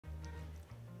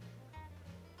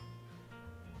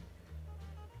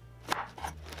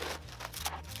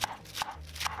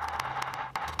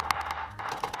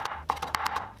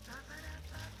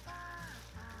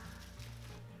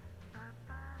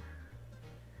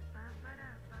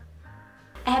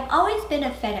I have always been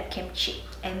a fan of kimchi,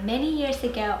 and many years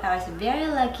ago I was very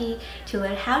lucky to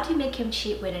learn how to make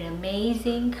kimchi with an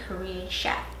amazing Korean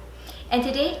chef. And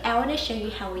today I want to show you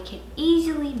how we can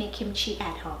easily make kimchi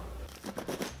at home.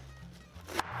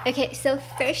 Okay, so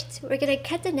first we're gonna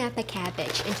cut the napa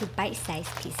cabbage into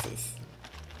bite-sized pieces.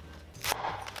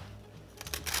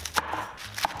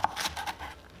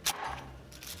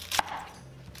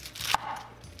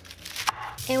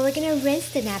 And we're gonna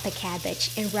rinse the napa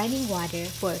cabbage in running water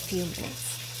for a few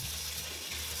minutes.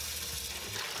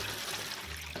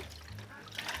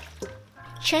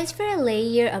 Transfer a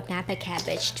layer of napa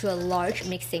cabbage to a large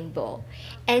mixing bowl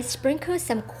and sprinkle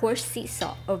some coarse sea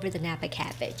salt over the napa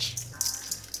cabbage.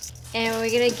 And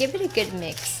we're gonna give it a good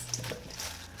mix.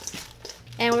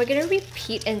 And we're gonna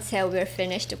repeat until we're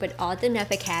finished with all the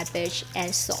napa cabbage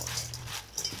and salt.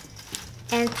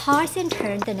 And toss and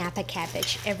turn the napa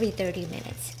cabbage every 30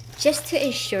 minutes, just to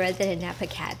ensure that the napa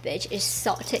cabbage is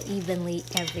salted evenly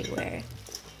everywhere.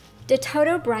 The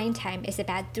total brine time is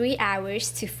about 3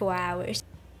 hours to 4 hours.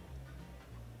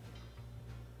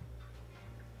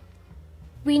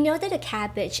 We know that the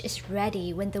cabbage is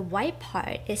ready when the white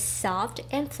part is soft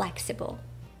and flexible.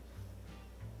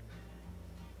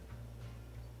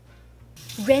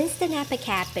 Rinse the napa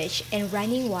cabbage in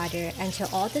running water until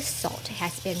all the salt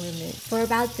has been removed for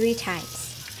about 3 times.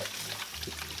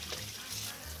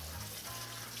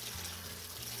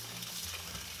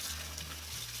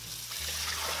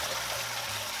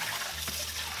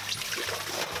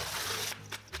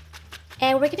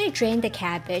 And we're going to drain the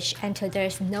cabbage until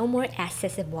there's no more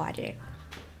excess of water.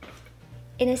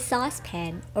 In a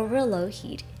saucepan over low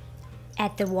heat,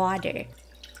 add the water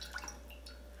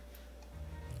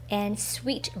and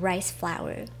sweet rice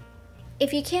flour.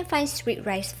 If you can't find sweet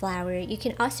rice flour, you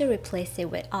can also replace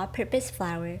it with all-purpose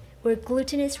flour or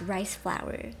glutinous rice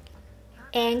flour.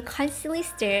 And constantly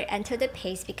stir until the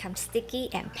paste becomes sticky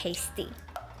and pasty.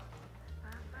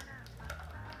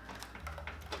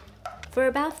 For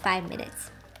about 5 minutes.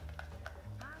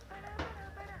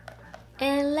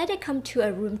 And let it come to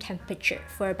a room temperature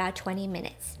for about 20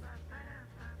 minutes.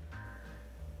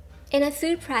 In a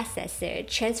food processor,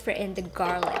 transfer in the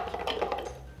garlic,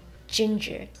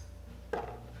 ginger,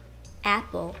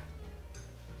 apple,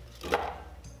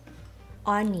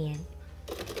 onion,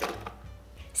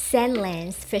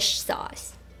 Sanlan's fish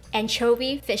sauce,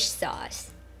 anchovy fish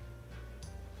sauce,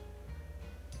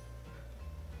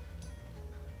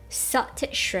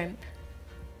 salted shrimp,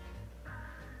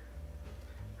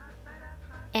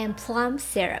 and plum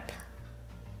syrup.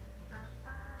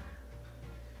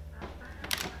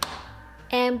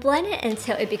 And blend it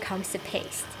until it becomes a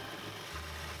paste.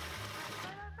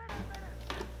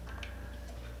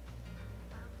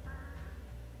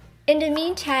 In the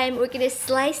meantime, we're going to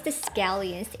slice the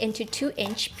scallions into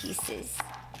 2-inch pieces.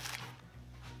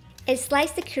 And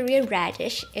slice the Korean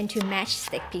radish into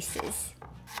matchstick pieces.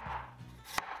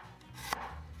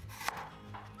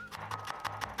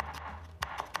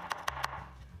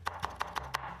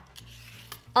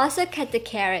 Also cut the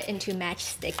carrot into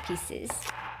matchstick pieces.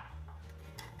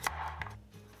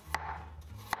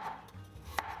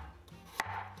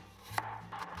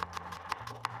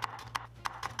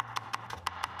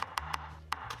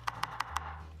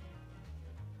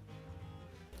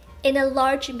 In a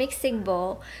large mixing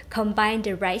bowl, combine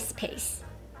the rice paste,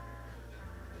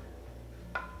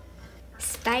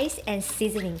 spice and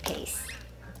seasoning paste,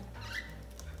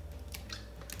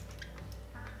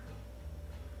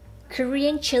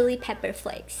 Korean chili pepper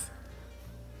flakes,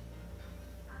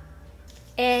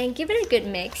 and give it a good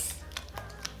mix.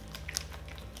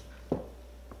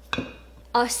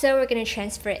 Also, we're going to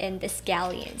transfer in the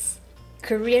scallions,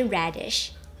 Korean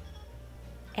radish,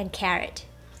 and carrot.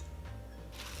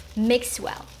 Mix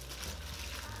well.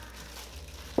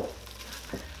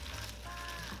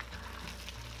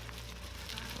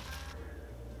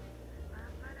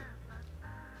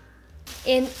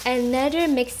 In another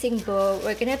mixing bowl,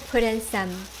 we're gonna put in some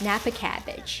napa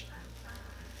cabbage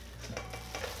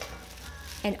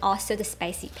and also the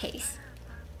spicy paste.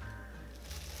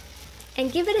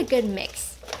 And give it a good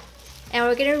mix. And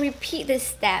we're gonna repeat this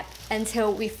step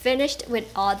until we finished with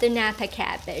all the napa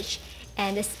cabbage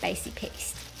and the spicy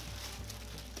paste.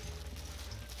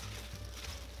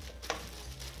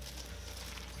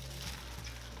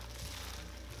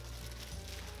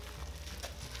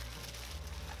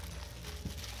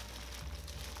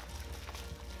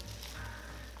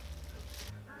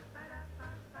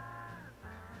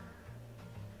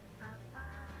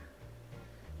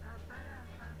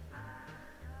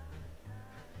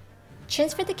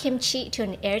 Transfer the kimchi to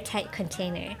an airtight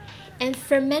container and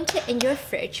ferment it in your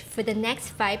fridge for the next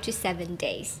 5 to 7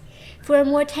 days. For a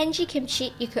more tangy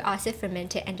kimchi, you could also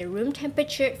ferment it under room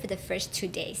temperature for the first 2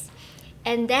 days,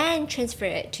 and then transfer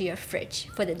it to your fridge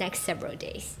for the next several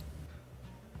days.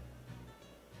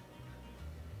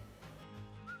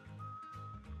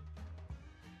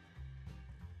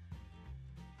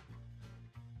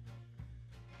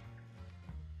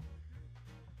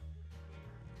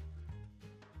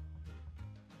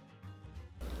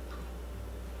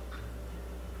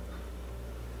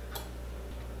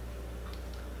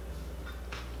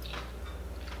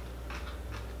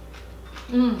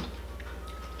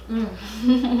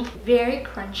 Very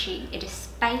crunchy. It is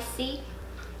spicy.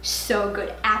 So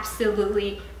good.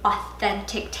 Absolutely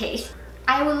authentic taste.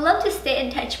 I would love to stay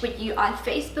in touch with you on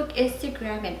Facebook,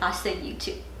 Instagram, and also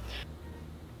YouTube.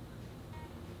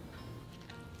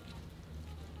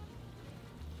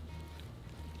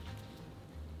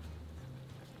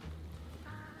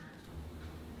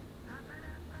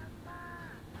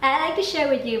 I like to share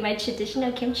with you my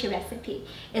traditional kimchi recipe.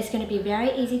 It's going to be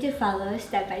very easy to follow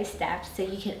step by step, so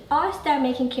you can all start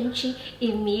making kimchi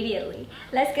immediately.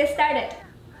 Let's get started.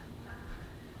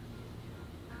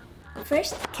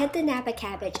 First, cut the Napa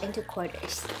cabbage into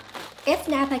quarters. If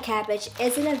Napa cabbage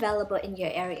isn't available in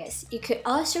your areas, you could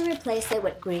also replace it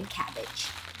with green cabbage.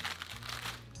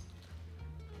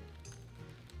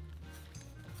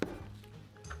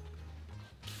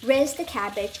 Rinse the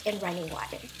cabbage in running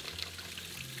water.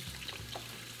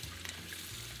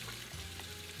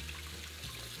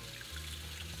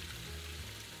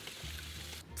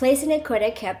 Place in a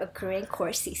quarter cup of Korean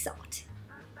coarse sea salt.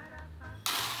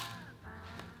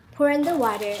 Pour in the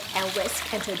water and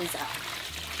whisk until dissolved.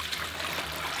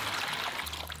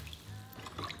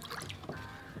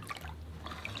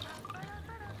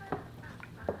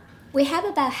 We have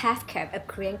about half cup of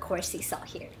Korean coarse sea salt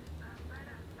here.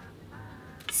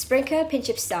 Sprinkle a pinch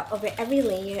of salt over every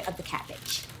layer of the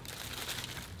cabbage.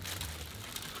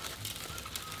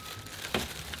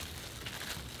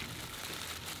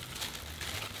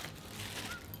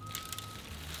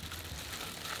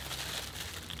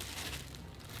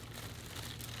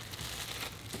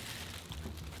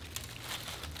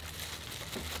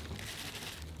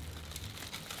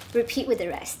 Repeat with the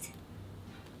rest.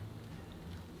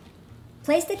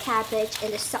 Place the cabbage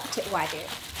in the salted water,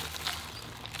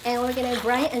 and we're gonna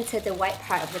grind until the white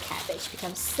part of the cabbage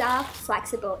becomes soft,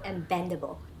 flexible, and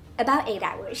bendable, about 8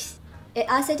 hours.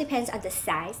 It also depends on the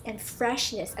size and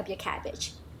freshness of your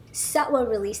cabbage. Salt will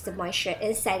release the moisture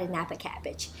inside the Napa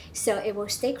cabbage, so it will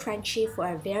stay crunchy for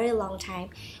a very long time,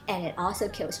 and it also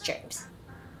kills germs.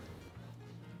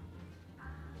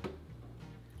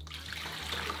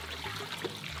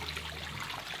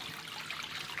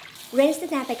 Rinse the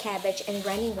Napa cabbage in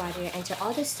running water until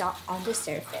all the salt on the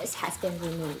surface has been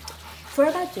removed, for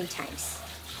about 3 times.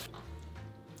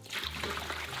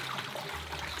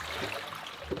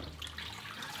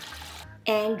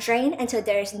 And drain until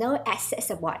there is no excess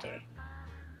of water.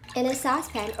 In a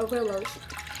saucepan over low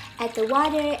heat, add the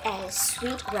water and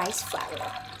sweet rice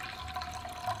flour.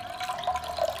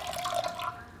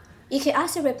 You can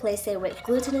also replace it with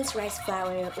glutinous rice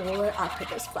flour or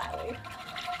all-purpose flour.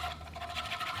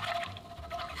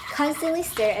 Constantly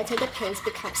stir until the paste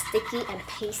becomes sticky and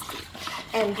pasty,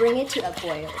 and bring it to a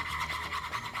boil.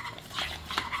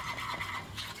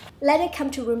 Let it come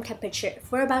to room temperature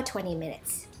for about 20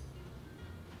 minutes.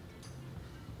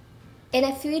 In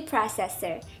a food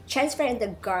processor, transfer in the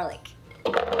garlic,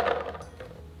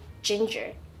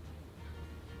 ginger,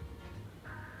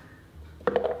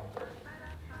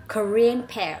 Korean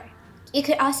pear. You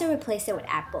could also replace it with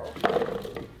apple,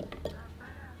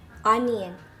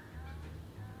 onion,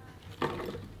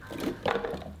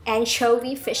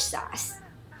 anchovy fish sauce.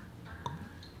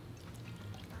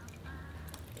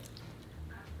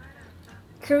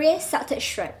 Korean salted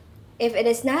shrimp. If it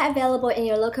is not available in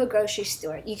your local grocery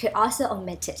store, you could also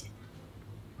omit it.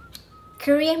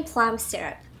 Korean plum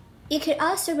syrup. You could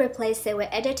also replace it with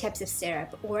other types of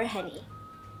syrup or honey.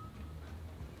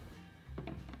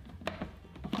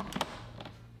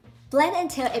 Blend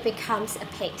until it becomes a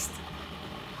paste.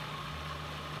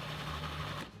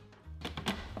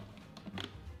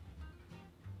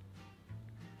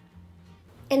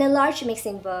 In a large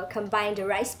mixing bowl, combine the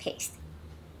rice paste,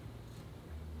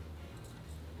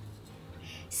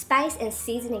 spice and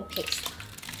seasoning paste,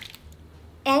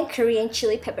 and Korean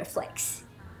chili pepper flakes.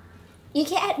 You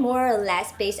can add more or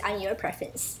less based on your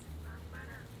preference.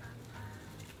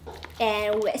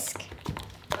 And whisk.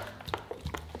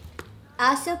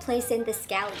 Also place in the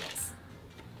scallions,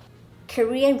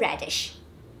 Korean radish,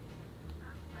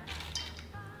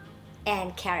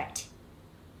 and carrot.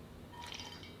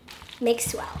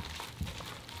 Mix well.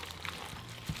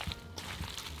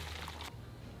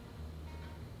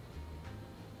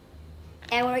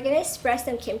 And we're gonna spread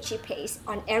some kimchi paste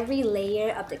on every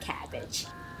layer of the cabbage.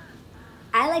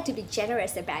 I like to be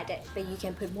generous about it, but you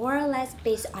can put more or less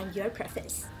based on your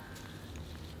preference.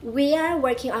 We are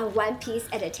working on one piece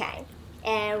at a time,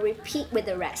 and repeat with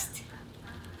the rest.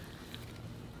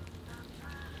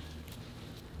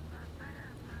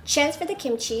 Transfer the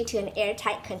kimchi to an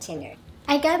airtight container.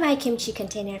 I got my kimchi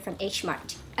container from H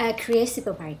Mart, a Korean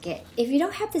supermarket. If you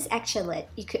don't have this extra lid,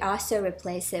 you could also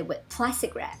replace it with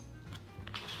plastic wrap.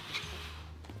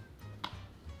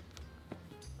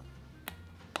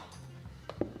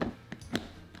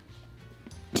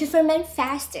 To ferment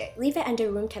faster, leave it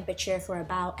under room temperature for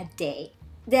about a day.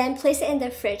 Then place it in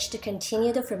the fridge to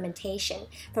continue the fermentation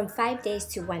from 5 days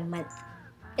to 1 month.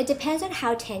 It depends on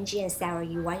how tangy and sour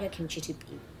you want your kimchi to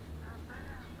be.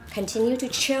 Continue to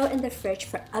chill in the fridge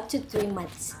for up to 3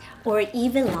 months or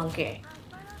even longer.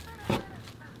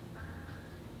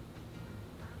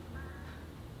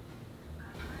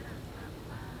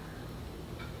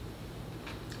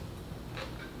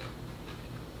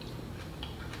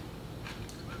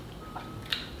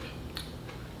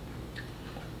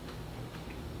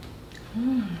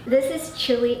 This is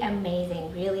truly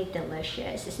amazing, really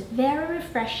delicious. It's very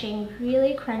refreshing,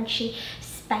 really crunchy,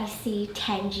 spicy,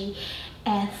 tangy,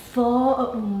 and full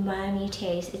of umami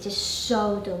taste. It's just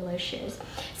so delicious.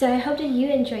 So I hope that you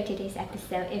enjoyed today's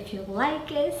episode. If you like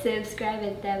it, subscribe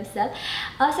and thumbs up.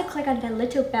 Also click on the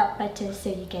little bell button so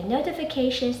you get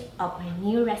notifications of my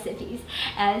new recipes.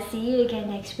 I'll see you again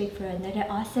next week for another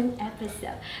awesome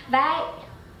episode. Bye!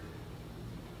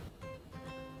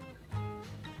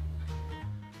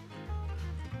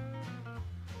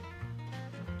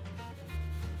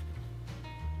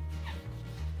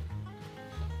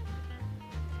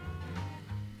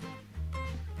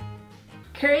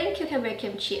 Korean cucumber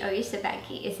kimchi or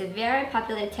yusabaki is a very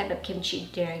popular type of kimchi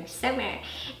during summer.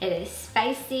 It is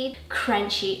spicy,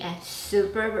 crunchy, and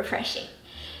super refreshing.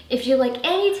 If you like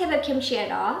any type of kimchi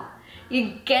at all,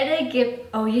 you gotta give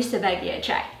yusabaki a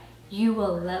try. You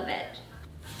will love it.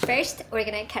 First, we're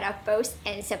gonna cut off both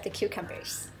ends of the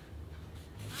cucumbers.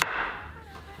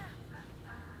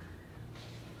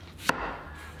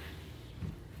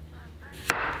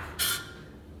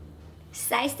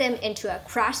 Slice them into a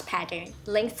cross pattern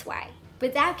lengthwise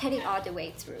without cutting all the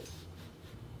way through.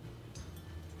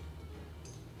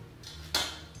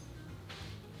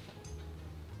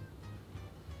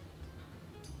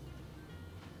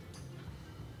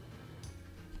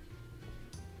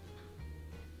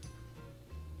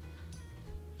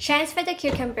 Transfer the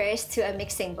cucumbers to a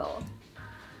mixing bowl.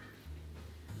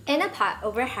 In a pot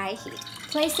over high heat,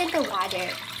 place in the water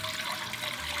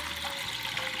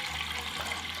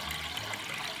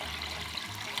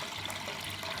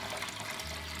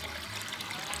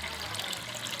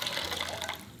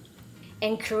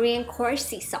and Korean coarse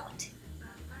sea salt.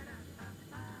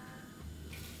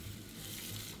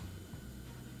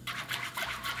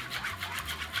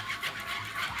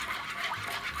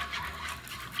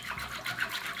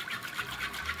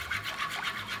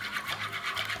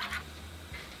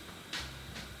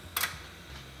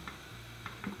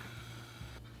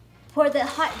 Pour the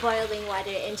hot boiling water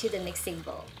into the mixing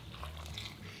bowl.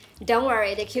 Don't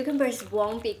worry, the cucumbers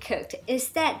won't be cooked.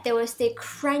 Instead, they will stay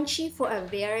crunchy for a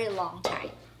very long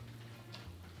time.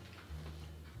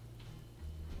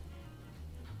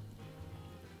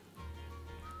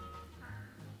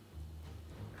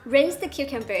 Rinse the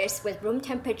cucumbers with room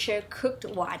temperature cooked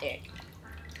water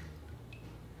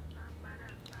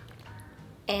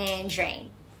and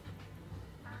drain.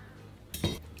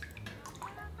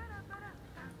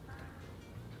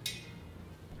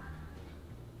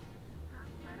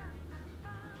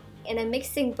 In a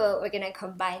mixing bowl, we're gonna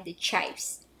combine the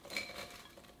chives,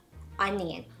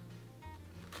 onion,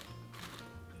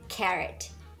 carrot,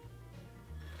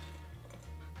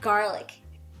 garlic,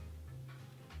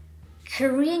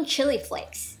 Korean chili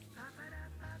flakes,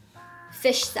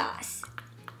 fish sauce,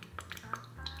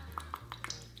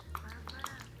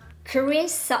 Korean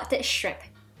salted shrimp.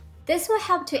 This will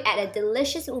help to add a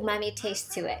delicious umami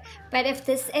taste to it, but if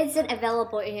this isn't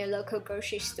available in your local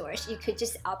grocery stores, you could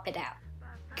just opt it out.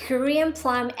 Korean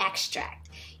plum extract.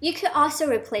 You could also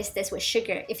replace this with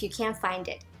sugar if you can't find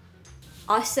it.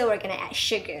 Also, we're gonna add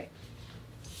sugar,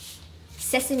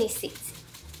 sesame seeds,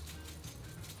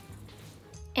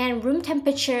 and room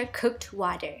temperature cooked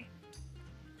water.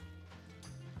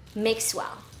 Mix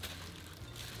well.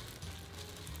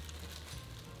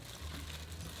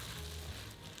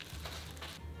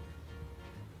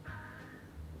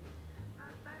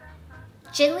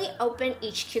 Gently open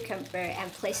each cucumber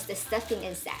and place the stuffing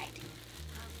inside.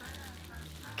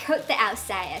 Coat the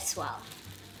outside as well.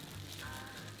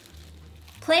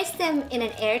 Place them in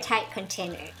an airtight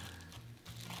container.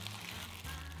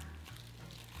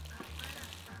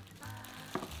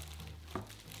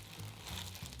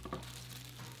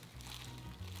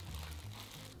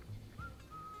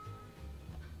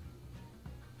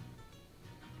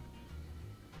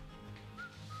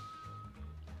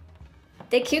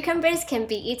 The cucumbers can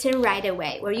be eaten right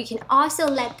away, or you can also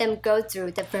let them go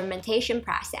through the fermentation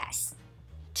process.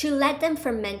 To let them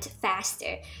ferment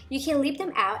faster, you can leave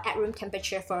them out at room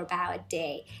temperature for about a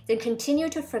day, then continue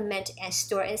to ferment and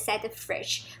store inside the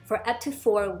fridge for up to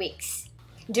 4 weeks.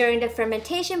 During the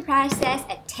fermentation process,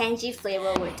 a tangy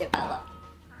flavor will develop.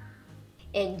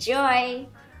 Enjoy!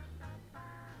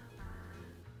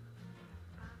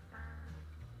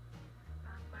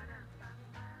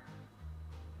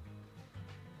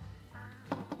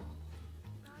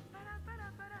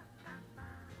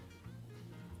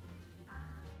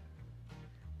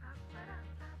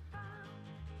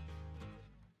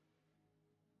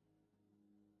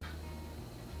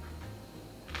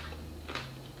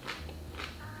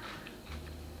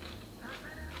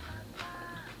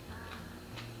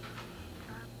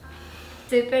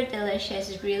 Super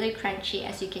delicious, really crunchy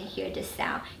as you can hear the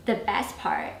sound. The best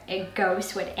part, it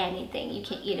goes with anything. You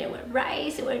can eat it with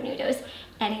rice or noodles,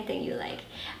 anything you like.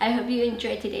 I hope you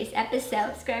enjoyed today's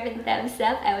episode. Subscribe and thumbs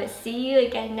up. I will see you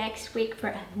again next week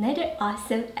for another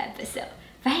awesome episode.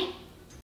 Bye!